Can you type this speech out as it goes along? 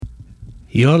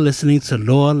You're listening to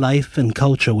Law, Life, and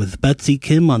Culture with Betsy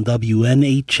Kim on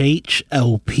WNHH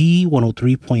LP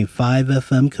 103.5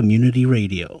 FM Community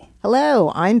Radio.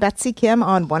 Hello, I'm Betsy Kim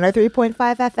on 103.5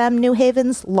 FM New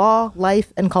Haven's Law,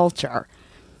 Life, and Culture.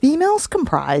 Females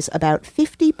comprise about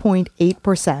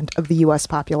 50.8% of the U.S.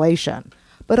 population,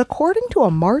 but according to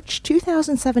a March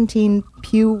 2017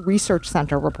 Pew Research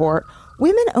Center report,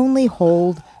 women only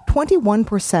hold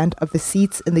 21% of the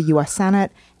seats in the U.S. Senate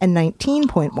and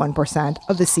 19.1%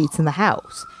 of the seats in the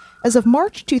House. As of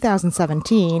March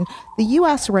 2017, the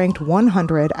U.S. ranked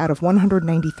 100 out of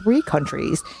 193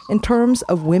 countries in terms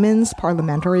of women's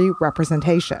parliamentary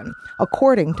representation,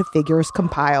 according to figures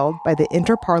compiled by the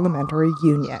Interparliamentary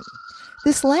Union.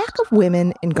 This lack of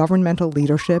women in governmental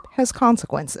leadership has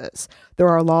consequences. There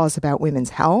are laws about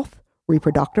women's health,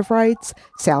 reproductive rights,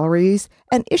 salaries,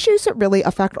 and issues that really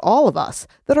affect all of us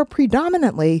that are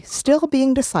predominantly still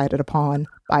being decided upon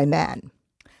by men.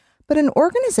 But an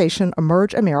organization,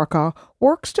 Emerge America,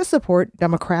 works to support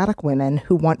Democratic women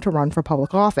who want to run for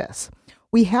public office.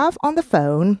 We have on the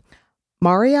phone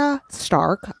Maria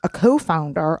Stark, a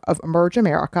co-founder of Emerge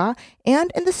America,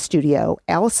 and in the studio,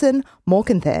 Allison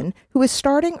Mulkenthin, who is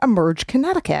starting Emerge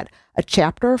Connecticut, a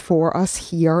chapter for us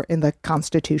here in the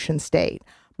Constitution State.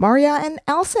 Maria and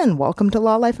Allison, welcome to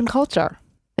Law, Life, and Culture.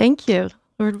 Thank you.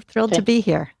 We're thrilled to be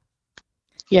here.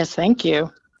 Yes, thank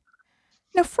you.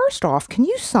 Now, first off, can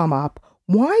you sum up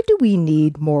why do we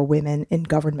need more women in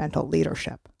governmental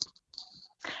leadership?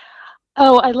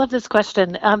 Oh, I love this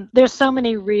question. There's so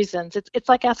many reasons. It's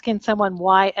like asking someone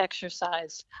why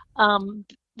exercise.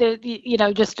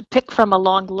 Just to pick from a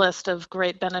long list of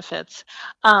great benefits.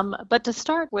 But to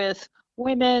start with,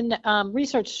 women,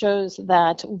 research shows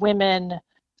that women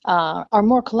are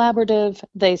more collaborative.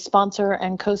 They sponsor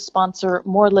and co-sponsor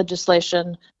more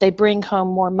legislation. They bring home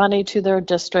more money to their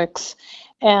districts,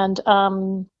 and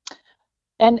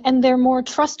they're more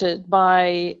trusted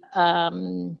by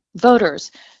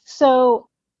voters. So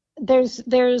there's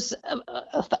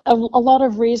a lot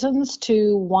of reasons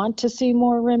to want to see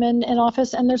more women in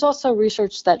office, and there's also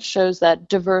research that shows that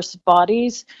diverse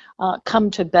bodies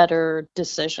come to better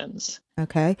decisions.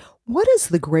 Okay. What is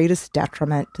the greatest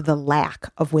detriment to the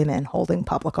lack of women holding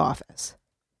public office?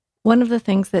 One of the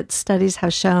things that studies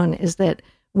have shown is that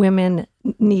women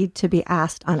need to be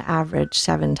asked on average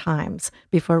 7 times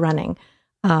before running.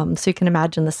 So you can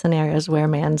imagine the scenarios where a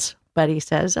man's buddy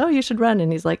says, "Oh, you should run."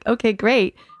 And he's like, "Okay,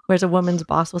 great." Whereas a woman's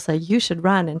boss will say, "You should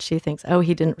run." And she thinks, "Oh,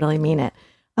 he didn't really mean it."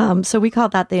 So we call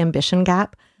that the ambition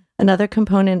gap. Another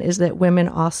component is that women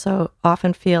also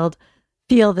often feel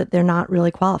that they're not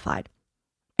really qualified.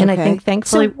 And I think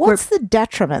thankfully... So what's the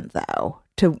detriment, though,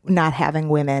 to not having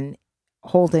women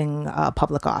holding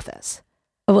public office?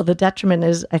 Well, the detriment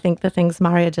is, I think, the things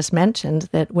Maria just mentioned,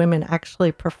 that women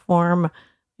actually perform,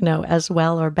 as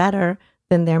well or better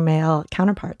than their male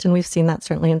counterparts. And we've seen that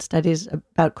certainly in studies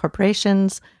about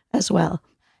corporations as well.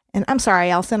 And I'm sorry,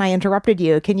 Allison, I interrupted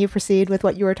you. Can you proceed with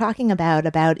what you were talking about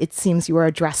it seems you were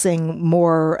addressing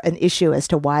more an issue as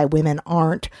to why women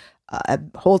aren't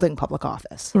holding public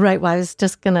office. Right. Well, I was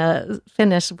just going to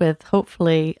finish with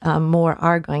hopefully more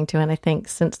are going to. And I think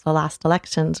since the last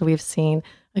elections, we've seen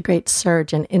a great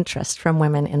surge in interest from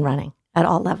women in running at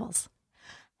all levels.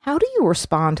 How do you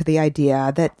respond to the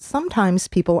idea that sometimes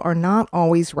people are not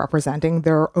always representing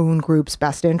their own group's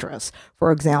best interests?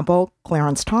 For example,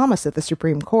 Clarence Thomas at the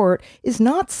Supreme Court is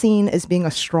not seen as being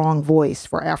a strong voice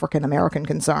for African American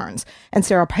concerns, and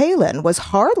Sarah Palin was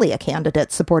hardly a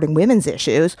candidate supporting women's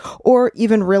issues or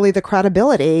even really the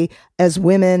credibility as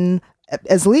women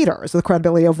as leaders, the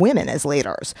credibility of women as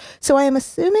leaders. So I am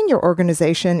assuming your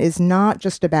organization is not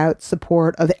just about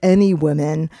support of any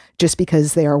women just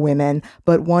because they are women,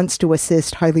 but wants to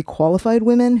assist highly qualified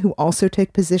women who also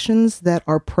take positions that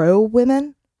are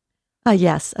pro-women?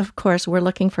 Yes, of course. We're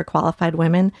looking for qualified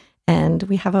women, and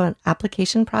we have an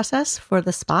application process for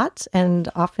the spots, and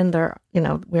often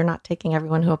we're not taking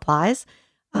everyone who applies.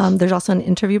 There's also an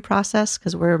interview process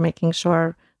because we're making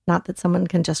sure not that someone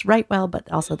can just write well,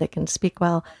 but also they can speak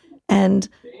well. And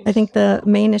I think the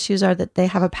main issues are that they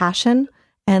have a passion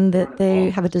and that they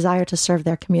have a desire to serve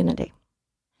their community.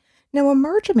 Now,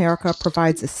 Emerge America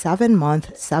provides a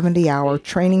 7-month, 70-hour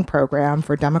training program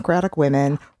for Democratic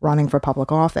women running for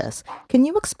public office. Can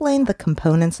you explain the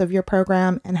components of your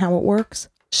program and how it works?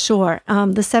 Sure.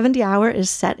 The 70-hour is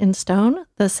set in stone.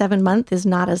 The 7-month is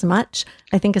not as much.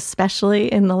 I think especially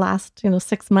in the last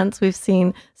 6 months, we've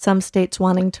seen some states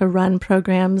wanting to run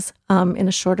programs in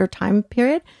a shorter time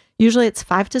period. Usually it's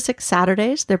 5 to 6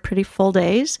 Saturdays. They're pretty full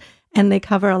days, and they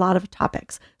cover a lot of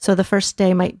topics. So the first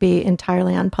day might be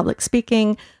entirely on public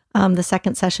speaking. The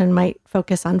second session might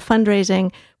focus on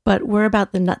fundraising. but we're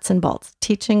about the nuts and bolts,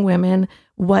 teaching women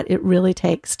what it really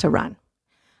takes to run.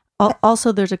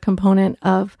 Also, there's a component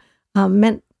of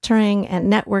mentoring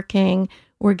and networking.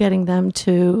 We're getting them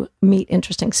to meet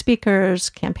interesting speakers,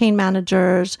 campaign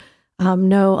managers,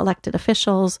 know elected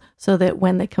officials, so that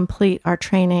when they complete our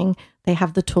training, they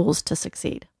have the tools to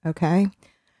succeed. Okay.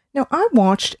 Now, I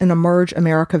watched an Emerge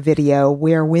America video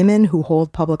where women who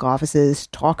hold public offices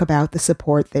talk about the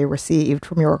support they received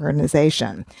from your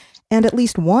organization. And at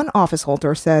least one office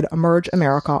holder said Emerge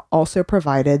America also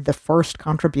provided the first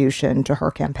contribution to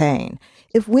her campaign.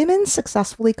 If women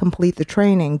successfully complete the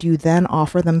training, do you then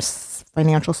offer them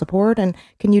financial support? And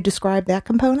can you describe that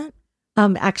component?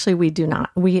 Actually, we do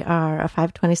not. We are a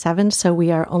 527, so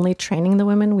we are only training the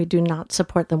women. We do not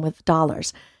support them with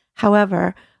dollars.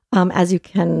 However, as you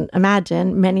can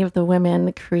imagine, many of the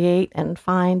women create and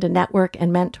find a network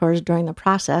and mentors during the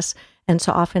process. And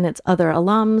so often it's other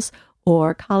alums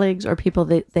or colleagues or people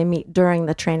that they meet during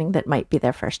the training that might be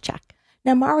their first check.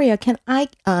 Now, Maria, can I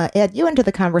add you into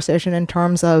the conversation in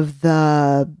terms of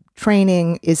the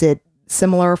training? Is it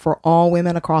similar for all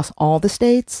women across all the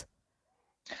states?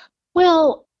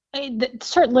 Well,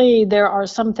 certainly there are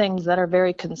some things that are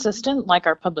very consistent, like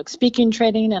our public speaking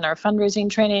training and our fundraising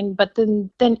training, but then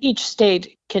each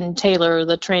state can tailor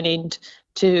the training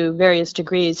to various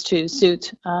degrees to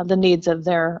suit the needs of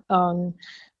their own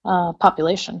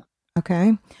population.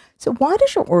 Okay. So why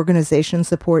does your organization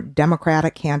support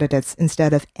Democratic candidates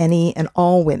instead of any and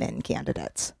all women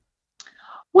candidates?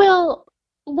 Well,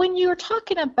 when you're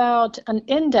talking about an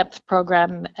in-depth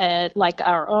program like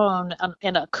our own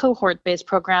in a cohort-based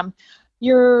program,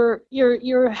 you're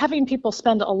having people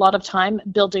spend a lot of time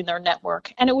building their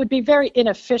network, and it would be very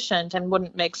inefficient and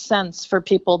wouldn't make sense for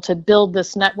people to build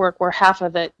this network where half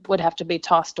of it would have to be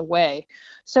tossed away.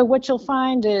 So what you'll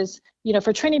find is,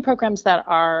 for training programs that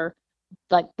are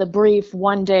like the brief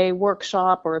one-day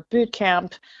workshop or a boot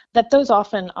camp, that those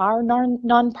often are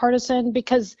nonpartisan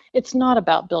because it's not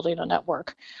about building a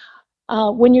network.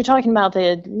 When you're talking about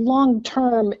the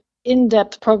long-term,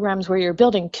 in-depth programs where you're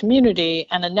building community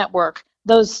and a network,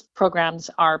 those programs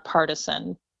are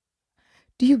partisan.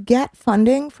 Do you get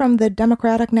funding from the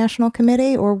Democratic National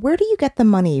Committee, or where do you get the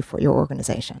money for your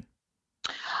organization?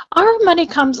 Our money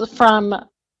comes from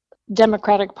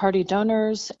Democratic Party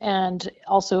donors and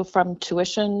also from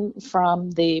tuition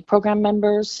from the program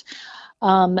members,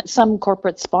 some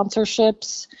corporate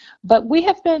sponsorships. But we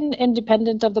have been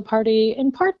independent of the party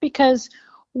in part because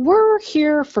we're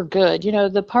here for good.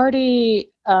 The party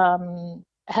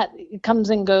comes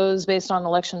and goes based on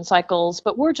election cycles,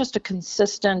 but we're just a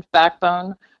consistent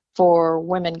backbone for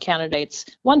women candidates.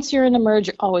 Once you're in Emerge,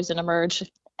 you're always in Emerge.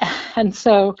 And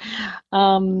so,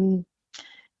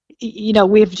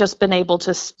 we've just been able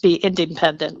to be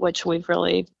independent, which we've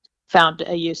really found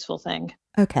a useful thing.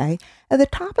 Okay. At the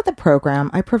top of the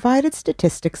program, I provided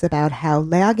statistics about how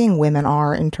lagging women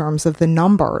are in terms of the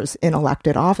numbers in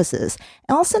elected offices.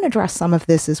 Allison addressed some of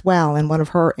this as well in one of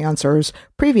her answers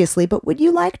previously, but would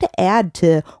you like to add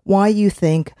to why you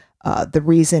think the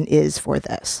reason is for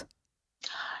this?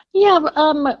 Yeah,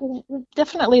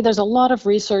 definitely. There's a lot of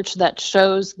research that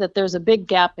shows that there's a big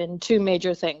gap in two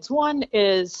major things. One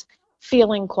is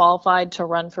feeling qualified to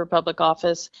run for public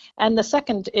office, and the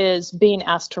second is being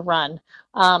asked to run.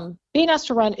 Being asked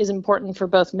to run is important for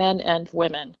both men and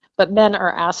women, but men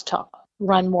are asked to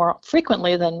run more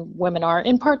frequently than women are,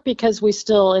 in part because we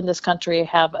still in this country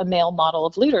have a male model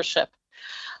of leadership.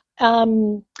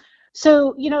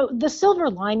 So, the silver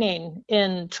lining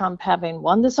in Trump having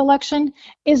won this election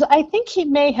is I think he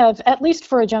may have, at least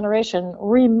for a generation,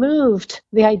 removed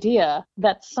the idea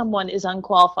that someone is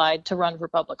unqualified to run for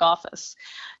public office.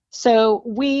 So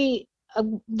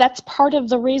that's part of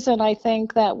the reason I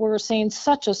think that we're seeing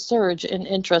such a surge in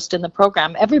interest in the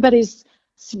program. Everybody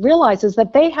realizes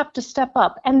that they have to step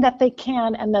up and that they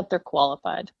can and that they're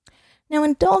qualified. Now,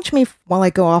 indulge me while I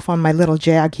go off on my little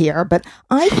jag here, but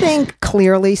I think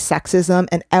clearly sexism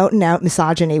and out-and-out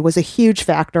misogyny was a huge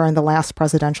factor in the last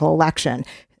presidential election.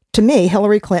 To me,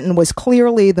 Hillary Clinton was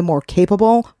clearly the more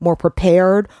capable, more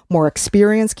prepared, more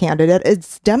experienced candidate.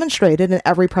 It's demonstrated in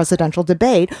every presidential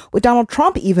debate, with Donald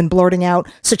Trump even blurting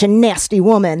out such a nasty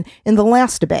woman in the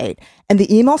last debate. And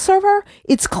the email server,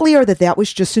 it's clear that that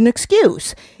was just an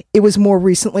excuse. It was more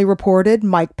recently reported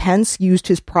Mike Pence used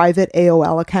his private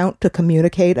AOL account to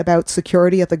communicate about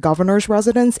security at the governor's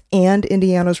residence and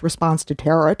Indiana's response to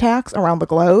terror attacks around the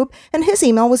globe, and his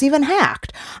email was even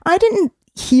hacked. I didn't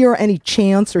hear any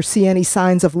chants or see any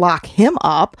signs of lock him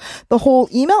up, the whole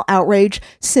email outrage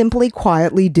simply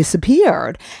quietly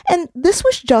disappeared. And this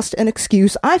was just an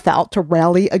excuse, I felt, to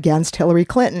rally against Hillary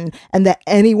Clinton, and that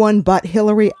anyone but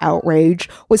Hillary outrage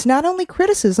was not only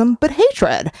criticism, but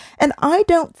hatred. And I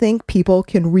don't think people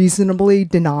can reasonably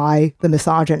deny the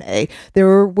misogyny.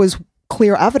 There was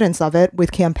clear evidence of it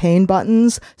with campaign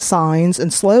buttons, signs,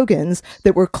 and slogans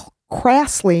that were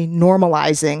crassly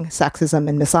normalizing sexism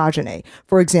and misogyny.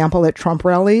 For example, at Trump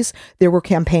rallies, there were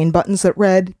campaign buttons that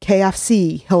read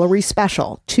KFC, Hillary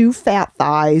Special, 2 fat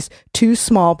thighs, 2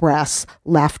 small breasts,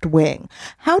 left wing.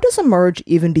 How does Emerge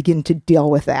even begin to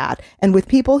deal with that, and with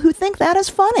people who think that is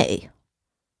funny?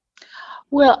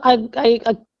 Well,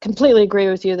 I completely agree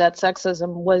with you that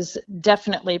sexism was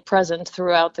definitely present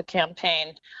throughout the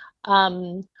campaign.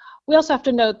 We also have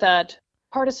to note that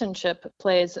partisanship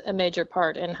plays a major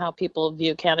part in how people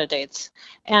view candidates.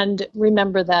 And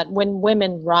remember that when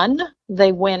women run,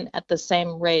 they win at the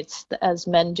same rates as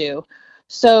men do.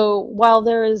 So while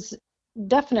there is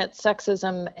definite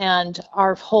sexism, and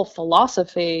our whole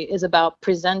philosophy is about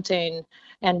presenting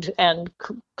and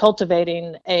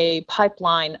cultivating a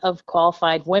pipeline of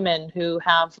qualified women who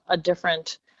have a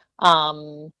different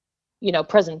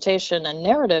presentation and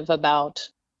narrative about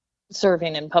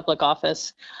serving in public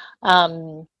office,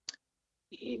 that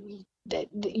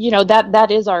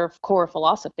is our core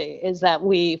philosophy, is that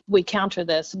we counter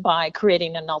this by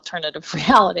creating an alternative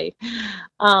reality.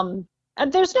 And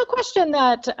there's no question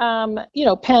that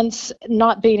Pence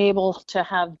not being able to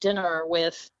have dinner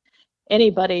with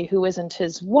anybody who isn't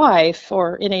his wife,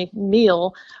 or any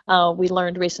meal, we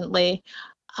learned recently,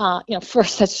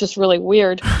 first, that's just really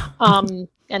weird and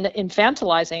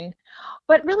infantilizing.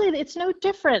 But really, it's no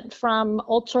different from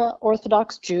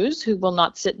ultra-Orthodox Jews who will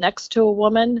not sit next to a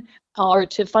woman, or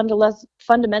to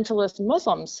fundamentalist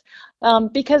Muslims,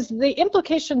 because the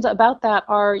implications about that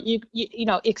are,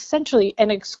 essentially an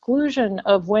exclusion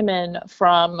of women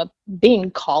from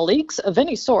being colleagues of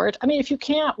any sort. I mean, if you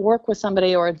can't work with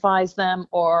somebody or advise them,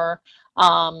 or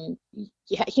have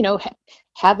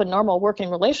a normal working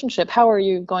relationship, how are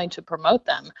you going to promote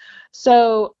them?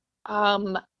 So,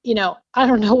 I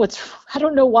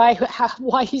don't know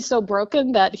why he's so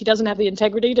broken that he doesn't have the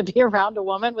integrity to be around a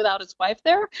woman without his wife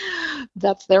there.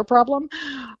 That's their problem.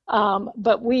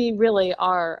 But we really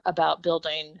are about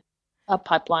building a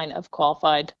pipeline of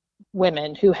qualified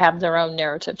women who have their own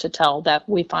narrative to tell that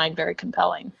we find very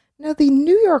compelling. Now, the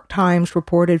New York Times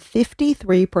reported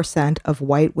 53% of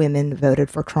white women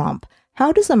voted for Trump.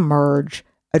 How does Emerge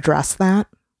address that?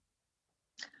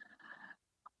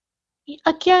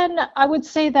 Again, I would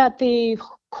say that the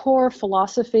core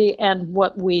philosophy and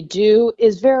what we do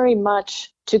is very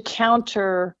much to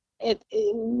counter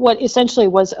what essentially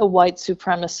was a white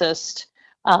supremacist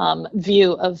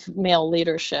view of male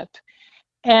leadership.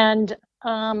 And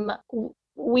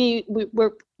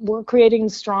we're creating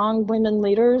strong women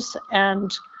leaders,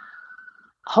 and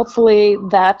hopefully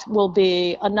that will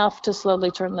be enough to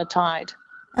slowly turn the tide.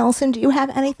 Allison, do you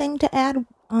have anything to add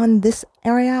on this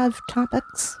area of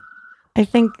topics? I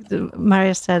think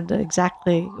Maria said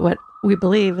exactly what we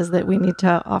believe, is that we need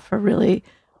to offer really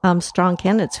strong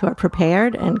candidates who are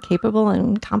prepared and capable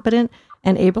and competent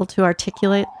and able to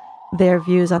articulate their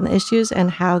views on the issues and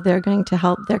how they're going to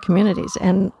help their communities.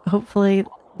 And hopefully,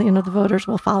 the voters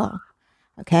will follow.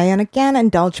 Okay, and again,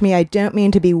 indulge me, I don't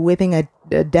mean to be whipping a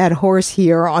dead horse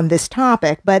here on this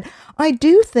topic, but I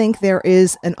do think there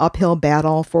is an uphill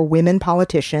battle for women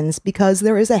politicians, because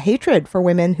there is a hatred for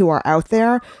women who are out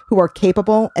there, who are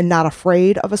capable and not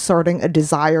afraid of asserting a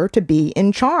desire to be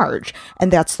in charge.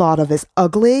 And that's thought of as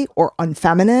ugly or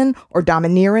unfeminine or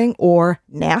domineering or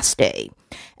nasty.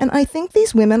 And I think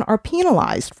these women are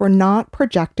penalized for not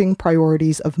projecting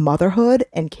priorities of motherhood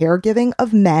and caregiving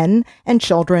of men and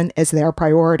children as their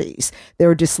priorities.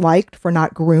 They're disliked for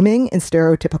not grooming in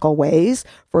stereotypical ways,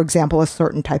 for example, a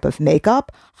certain type of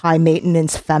makeup, high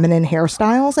maintenance feminine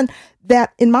hairstyles, and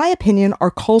that, in my opinion,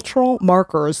 are cultural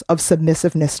markers of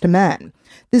submissiveness to men.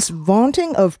 This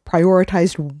vaunting of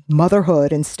prioritized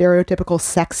motherhood and stereotypical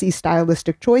sexy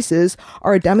stylistic choices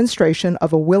are a demonstration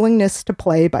of a willingness to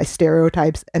play by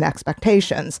stereotypes and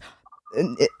expectations.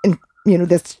 And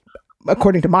that's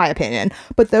according to my opinion.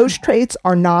 But those traits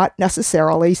are not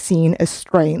necessarily seen as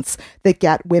strengths that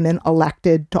get women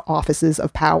elected to offices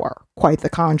of power. Quite the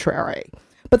contrary.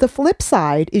 But the flip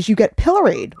side is you get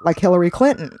pilloried, like Hillary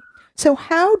Clinton. So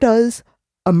how does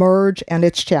Emerge and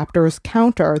its chapters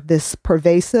counter this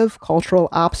pervasive cultural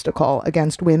obstacle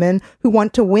against women who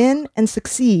want to win and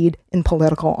succeed in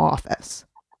political office?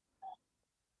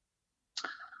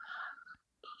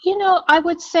 I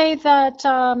would say that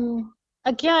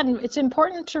again, it's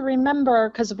important to remember,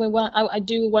 because I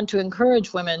do want to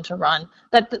encourage women to run,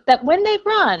 that when they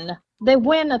run, they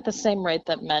win at the same rate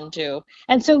that men do.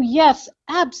 And so, yes,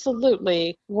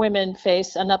 absolutely, women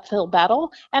face an uphill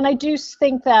battle. And I do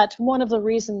think that one of the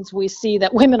reasons we see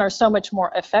that women are so much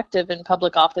more effective in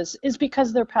public office is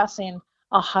because they're passing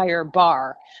a higher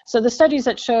bar. So the studies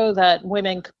that show that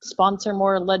women sponsor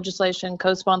more legislation,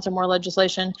 co-sponsor more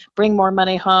legislation, bring more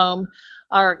money home,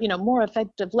 are more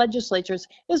effective legislatures,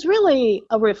 is really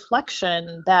a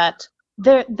reflection that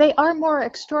they are more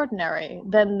extraordinary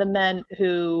than the men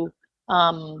who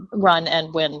run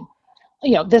and win.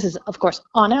 This is, of course,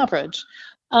 on average.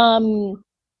 And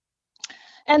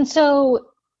so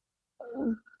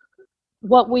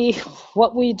what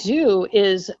we do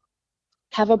is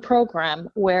have a program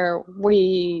where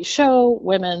we show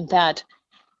women that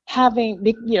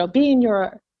being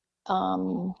your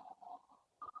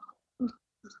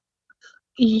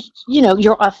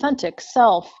your authentic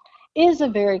self is a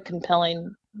very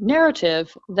compelling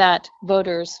narrative that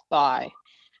voters buy.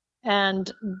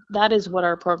 And that is what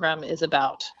our program is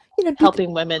about,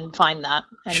 helping women find that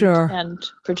and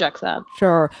project that.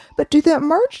 Sure. But do the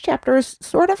Emerge chapters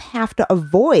sort of have to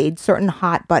avoid certain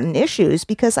hot button issues?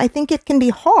 Because I think it can be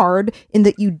hard in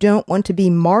that you don't want to be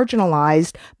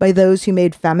marginalized by those who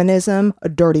made feminism a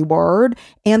dirty word,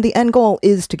 and the end goal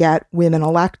is to get women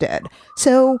elected.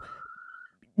 So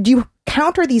do you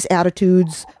counter these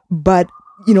attitudes, but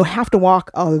have to walk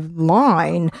a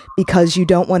line because you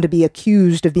don't want to be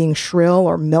accused of being shrill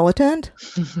or militant?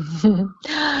 We're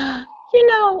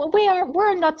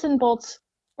a nuts and bolts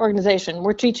organization.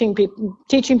 We're teaching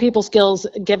people skills,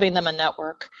 giving them a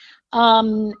network.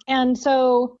 And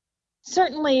so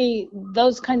certainly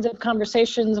those kinds of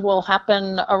conversations will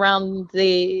happen around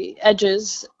the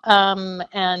edges,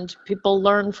 and people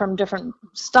learn from different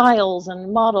styles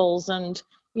and models, and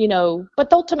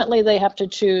but ultimately they have to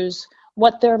choose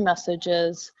what their message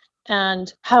is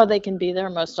and how they can be their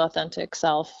most authentic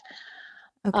self.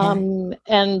 Okay.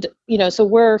 So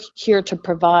we're here to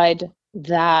provide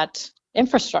that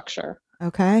infrastructure.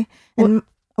 Okay. And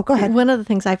go ahead. One of the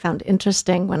things I found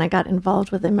interesting when I got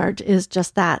involved with Emerge is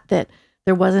just that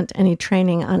there wasn't any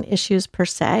training on issues per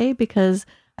se, because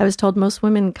I was told most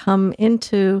women come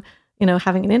into,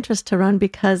 having an interest to run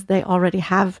because they already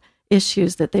have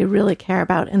issues that they really care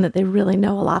about and that they really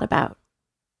know a lot about.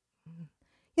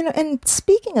 And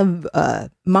speaking of,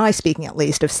 speaking at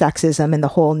least, of sexism and the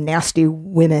whole nasty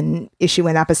women issue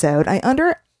and episode, I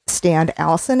understand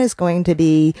Allison is going to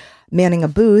be manning a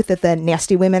booth at the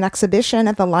Nasty Women exhibition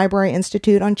at the Library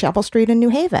Institute on Chapel Street in New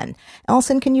Haven.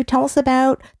 Allison, can you tell us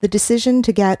about the decision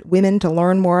to get women to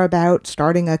learn more about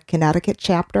starting a Connecticut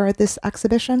chapter at this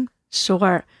exhibition?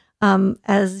 Sure.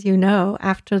 As you know,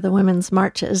 after the women's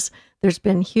marches, there's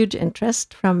been huge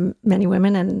interest from many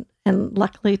women and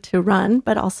luckily to run,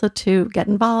 but also to get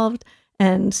involved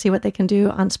and see what they can do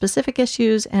on specific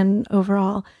issues and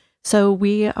overall. So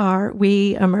we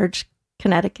Emerge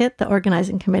Connecticut, the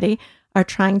organizing committee, are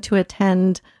trying to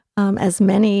attend as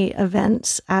many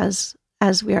events as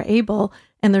we are able.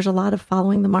 And there's a lot of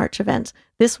following the march events.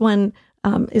 This one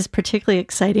is particularly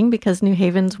exciting because New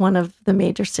Haven's one of the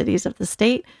major cities of the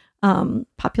state,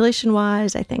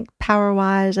 population-wise, I think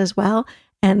power-wise as well.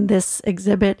 And this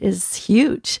exhibit is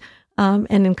huge and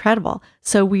incredible.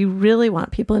 So we really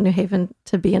want people in New Haven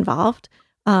to be involved.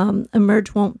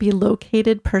 Emerge won't be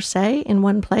located per se in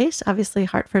one place. Obviously,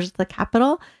 Hartford's the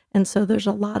capital. And so there's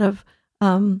a lot of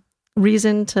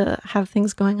reason to have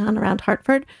things going on around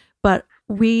Hartford. But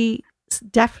we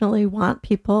definitely want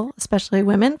people, especially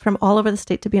women, from all over the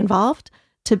state to be involved,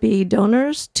 to be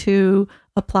donors, to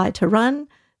apply to run,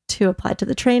 to apply to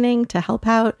the training, to help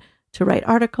out, to write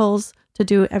articles, to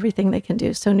do everything they can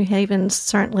do. So New Haven's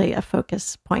certainly a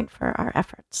focus point for our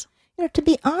efforts. To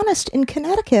be honest, in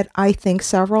Connecticut, I think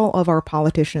several of our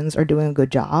politicians are doing a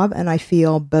good job, and I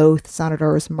feel both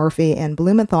Senators Murphy and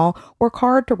Blumenthal work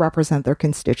hard to represent their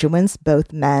constituents,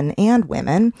 both men and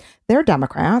women. They're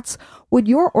Democrats. Would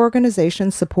your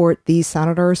organization support these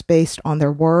senators based on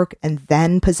their work and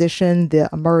then position the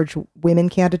Emerge women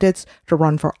candidates to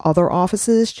run for other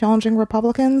offices challenging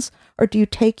Republicans? Or do you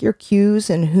take your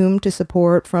cues in whom to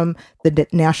support from the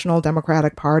National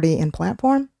Democratic Party and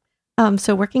platform?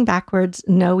 So working backwards,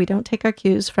 no, we don't take our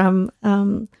cues from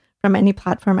any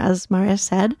platform, as Maria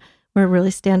said. We're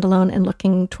really standalone and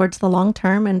looking towards the long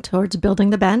term and towards building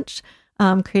the bench,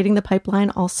 creating the pipeline,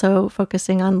 also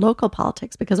focusing on local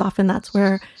politics, because often that's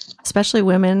where, especially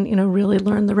women, really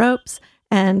learn the ropes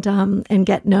and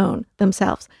get known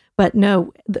themselves. But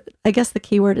no, I guess the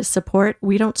key word is support.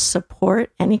 We don't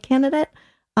support any candidate.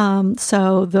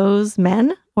 So those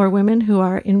men or women who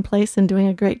are in place and doing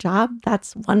a great job,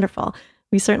 that's wonderful.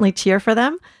 We certainly cheer for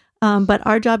them. But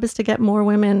our job is to get more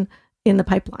women in the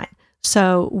pipeline.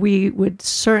 So we would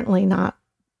certainly not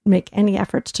make any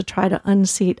efforts to try to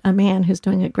unseat a man who's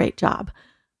doing a great job.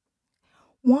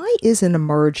 Why is an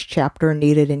Emerge chapter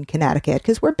needed in Connecticut?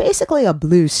 Because we're basically a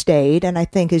blue state, and I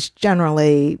think is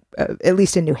generally, at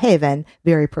least in New Haven,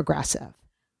 very progressive.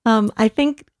 I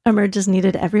think Emerge is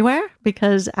needed everywhere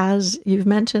because, as you've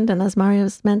mentioned, and as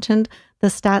Maria's mentioned, the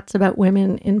stats about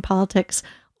women in politics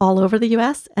all over the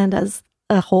U.S. and as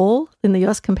a whole in the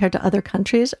U.S. compared to other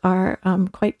countries are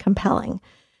quite compelling.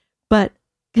 But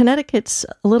Connecticut's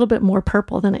a little bit more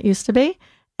purple than it used to be.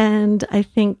 And I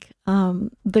think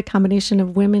the combination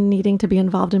of women needing to be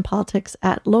involved in politics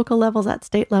at local levels, at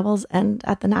state levels, and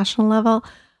at the national level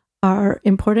are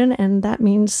important. And that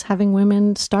means having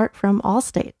women start from all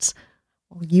states.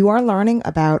 You are learning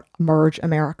about Emerge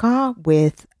America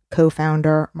with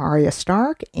co-founder Maria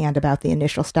Stark and about the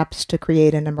initial steps to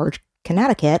create an Emerge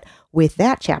Connecticut with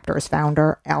that chapter's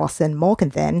founder, Allison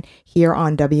Molkenthin, here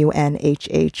on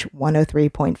WNHH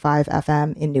 103.5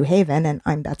 FM in New Haven, and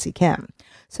I'm Betsy Kim.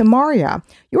 So Maria,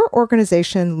 your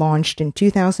organization launched in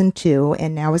 2002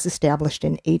 and now is established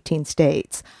in 18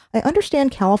 states. I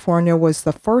understand California was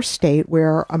the first state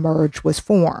where Emerge was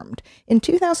formed. In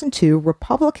 2002,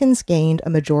 Republicans gained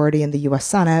a majority in the U.S.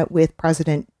 Senate with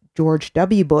President George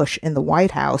W. Bush in the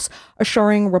White House,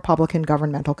 assuring Republican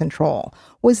governmental control.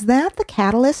 Was that the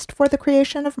catalyst for the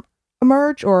creation of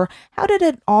Emerge, or how did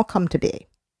it all come to be?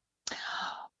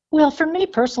 Well, for me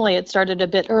personally, it started a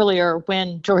bit earlier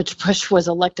when George Bush was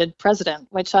elected president,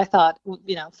 which I thought,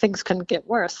 things couldn't get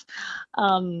worse.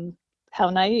 How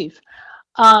naive.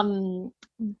 And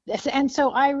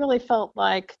so I really felt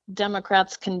like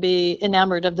Democrats can be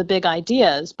enamored of the big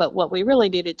ideas, but what we really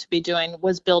needed to be doing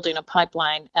was building a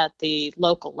pipeline at the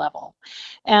local level.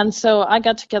 And so I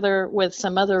got together with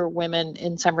some other women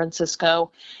in San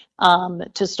Francisco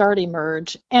to start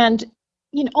Emerge. And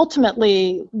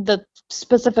ultimately, the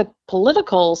specific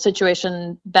political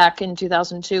situation back in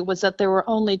 2002 was that there were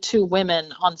only 2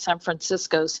 women on San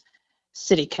Francisco's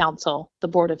city council, the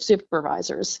Board of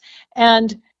Supervisors.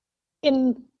 And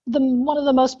in one of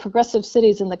the most progressive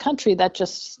cities in the country, that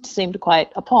just seemed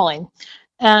quite appalling.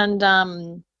 And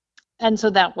so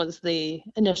that was the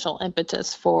initial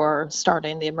impetus for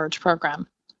starting the Emerge program.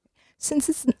 Since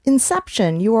its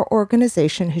inception, your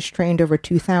organization has trained over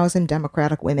 2,000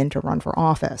 Democratic women to run for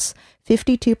office.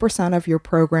 52% of your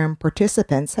program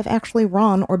participants have actually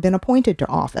run or been appointed to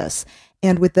office.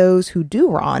 And with those who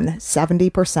do run,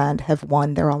 70% have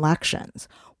won their elections.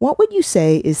 What would you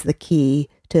say is the key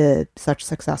to such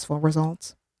successful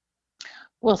results?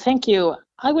 Well, thank you.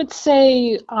 I would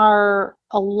say our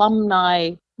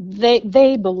alumni,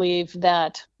 they believe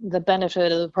that the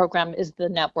benefit of the program is the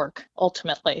network,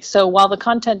 ultimately. So while the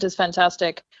content is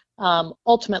fantastic,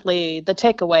 ultimately the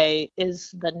takeaway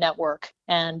is the network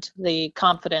and the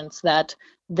confidence that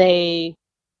they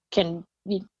can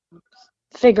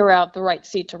figure out the right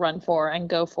seat to run for and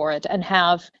go for it and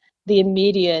have the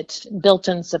immediate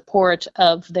built-in support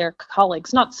of their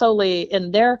colleagues, not solely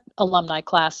in their alumni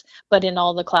class, but in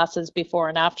all the classes before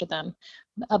and after them,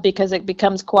 because it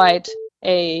becomes quite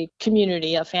a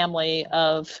community, a family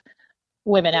of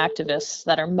women activists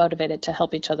that are motivated to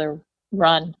help each other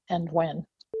run and win.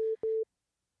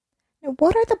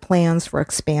 What are the plans for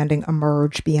expanding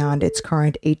Emerge beyond its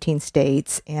current 18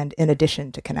 states and in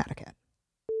addition to Connecticut?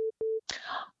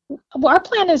 Well, our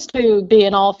plan is to be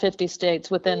in all 50 states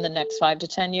within the next 5 to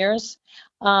 10 years.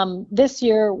 This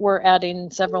year, we're adding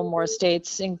several more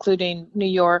states, including New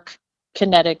York,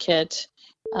 Connecticut,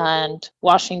 and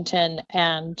Washington,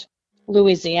 and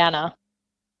Louisiana.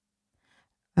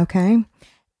 Okay.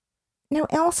 Now,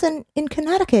 Allison, in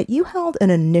Connecticut, you held an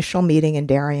initial meeting in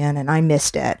Darien, and I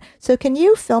missed it. So can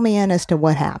you fill me in as to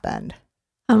what happened?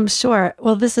 Sure.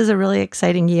 Well, this is a really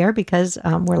exciting year because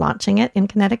we're launching it in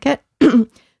Connecticut.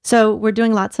 So we're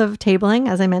doing lots of tabling,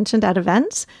 as I mentioned, at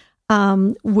events.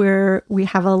 We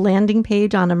have a landing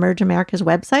page on Emerge America's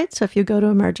website. So if you go to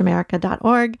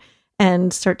emergeamerica.org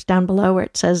and search down below where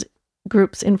it says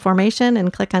groups information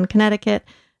and click on Connecticut,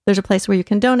 there's a place where you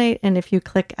can donate. And if you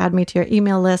click add me to your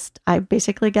email list, I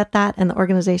basically get that and the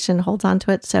organization holds on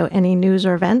to it. So any news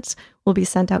or events will be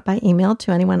sent out by email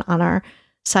to anyone on our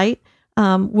site.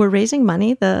 We're raising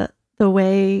money. The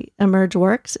way Emerge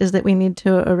works is that we need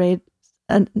to raise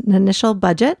an initial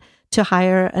budget to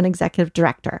hire an executive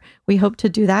director. We hope to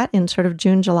do that in sort of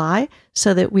June, July,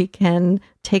 so that we can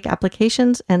take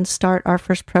applications and start our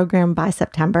first program by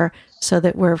September so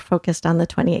that we're focused on the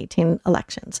 2018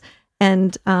 elections.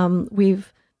 And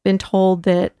we've been told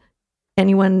that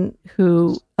anyone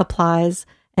who applies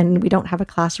and we don't have a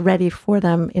class ready for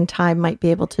them in time might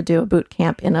be able to do a boot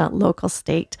camp in a local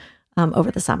state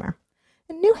over the summer.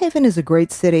 And New Haven is a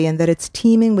great city in that it's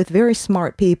teeming with very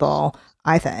smart people,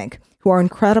 I think, who are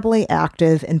incredibly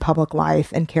active in public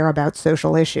life and care about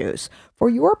social issues. For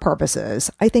your purposes,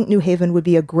 I think New Haven would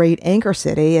be a great anchor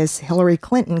city, as Hillary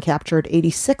Clinton captured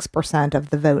 86%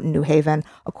 of the vote in New Haven,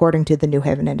 according to the New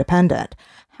Haven Independent.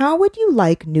 How would you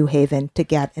like New Haven to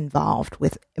get involved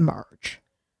with Emerge?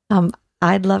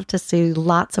 I'd love to see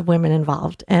lots of women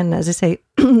involved. And as I say,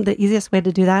 the easiest way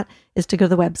to do that is to go to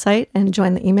the website and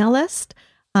join the email list.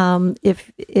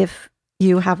 If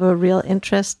you have a real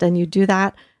interest and you do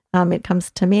that, it comes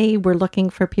to me. We're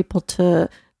looking for people to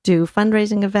do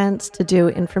fundraising events, to do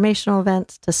informational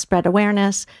events, to spread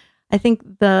awareness. I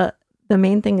think the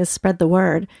main thing is spread the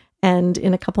word. And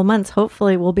in a couple months,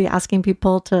 hopefully, we'll be asking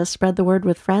people to spread the word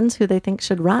with friends who they think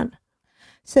should run.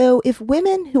 So if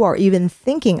women who are even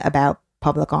thinking about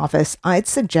public office, I'd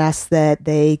suggest that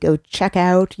they go check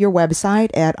out your website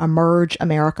at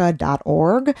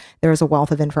emergeamerica.org. There's a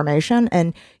wealth of information,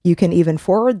 and you can even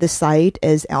forward the site,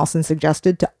 as Allison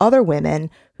suggested, to other women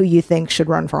who you think should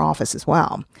run for office as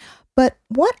well. But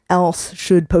what else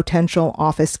should potential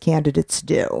office candidates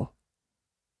do?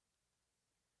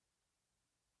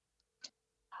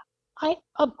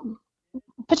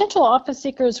 Potential office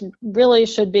seekers really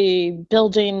should be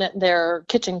building their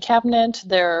kitchen cabinet,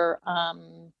 their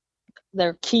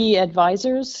key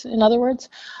advisors, in other words,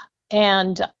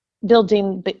 and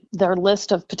building their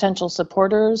list of potential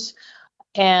supporters,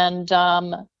 and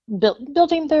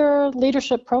building their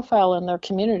leadership profile in their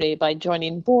community by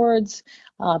joining boards,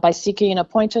 by seeking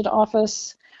appointed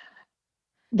office.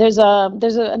 There's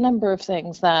a number of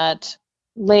things that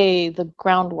lay the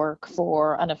groundwork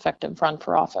for an effective run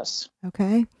for office.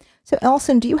 Okay. So,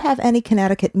 Allison, do you have any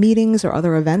Connecticut meetings or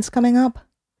other events coming up?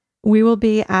 We will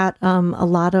be at a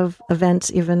lot of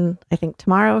events, even I think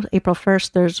tomorrow, April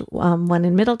 1st. There's one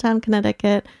in Middletown,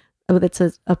 Connecticut. It's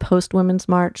a post-Women's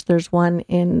March. There's one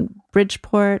in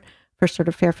Bridgeport for sort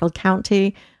of Fairfield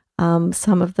County.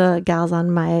 Some of the gals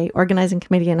on my organizing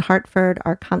committee in Hartford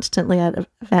are constantly at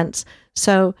events.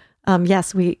 So,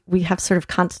 yes, we have sort of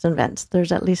constant events.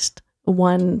 There's at least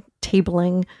one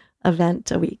tabling event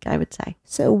a week, I would say.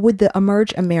 So would the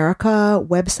Emerge America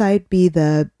website be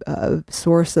the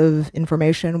source of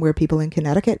information where people in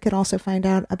Connecticut could also find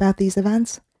out about these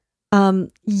events?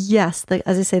 Yes.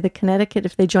 As I say, the Connecticut,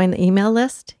 if they join the email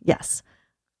list, yes.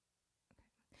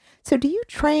 So do you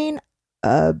train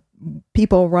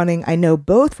people running, I know,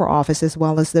 both for office as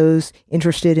well as those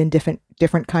interested in different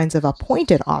kinds of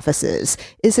appointed offices?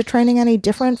 Is the training any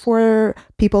different for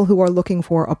people who are looking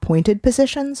for appointed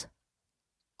positions?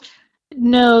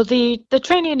 No, the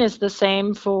training is the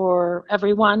same for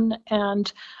everyone,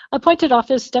 and appointed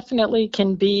office definitely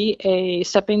can be a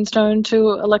stepping stone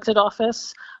to elected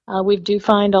office. We do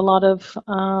find a lot of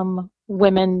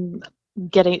women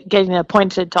getting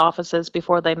appointed to offices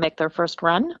before they make their first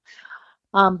run.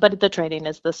 But the training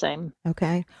is the same.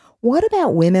 Okay. What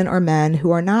about women or men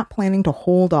who are not planning to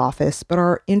hold office but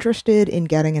are interested in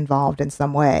getting involved in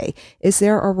some way? Is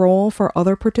there a role for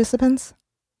other participants?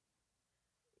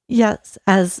 Yes.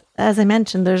 As I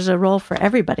mentioned, there's a role for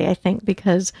everybody, I think,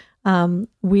 because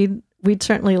we'd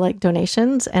certainly like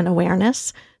donations and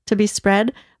awareness to be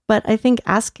spread. But I think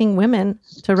asking women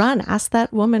to run, ask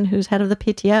that woman who's head of the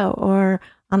PTO or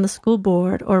on the school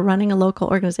board or running a local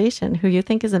organization who you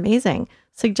think is amazing,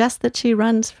 suggest that she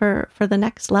runs for the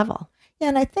next level. Yeah,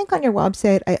 and I think on your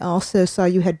website, I also saw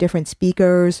you had different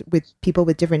speakers with people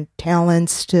with different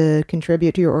talents to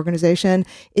contribute to your organization.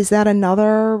 Is that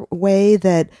another way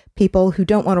that people who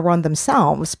don't want to run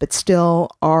themselves but still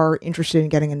are interested in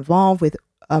getting involved with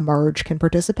Emerge can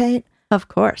participate? Of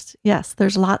course. Yes,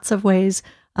 there's lots of ways.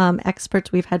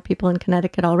 Experts, we've had people in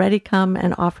Connecticut already come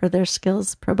and offer their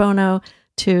skills pro bono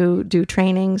to do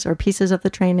trainings or pieces of the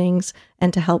trainings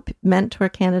and to help mentor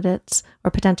candidates or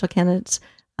potential candidates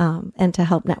and to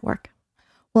help network.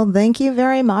 Well, thank you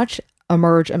very much,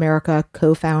 Emerge America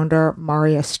co-founder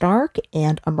Maria Stark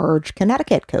and Emerge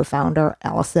Connecticut co-founder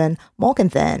Allison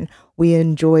Molkenthin. We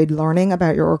enjoyed learning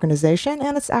about your organization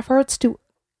and its efforts to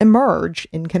emerge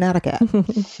in Connecticut.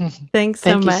 Thank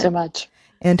you so much.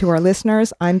 And to our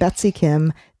listeners, I'm Betsy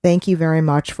Kim. Thank you very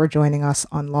much for joining us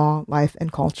on Law, Life,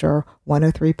 and Culture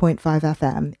 103.5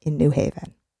 FM in New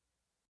Haven.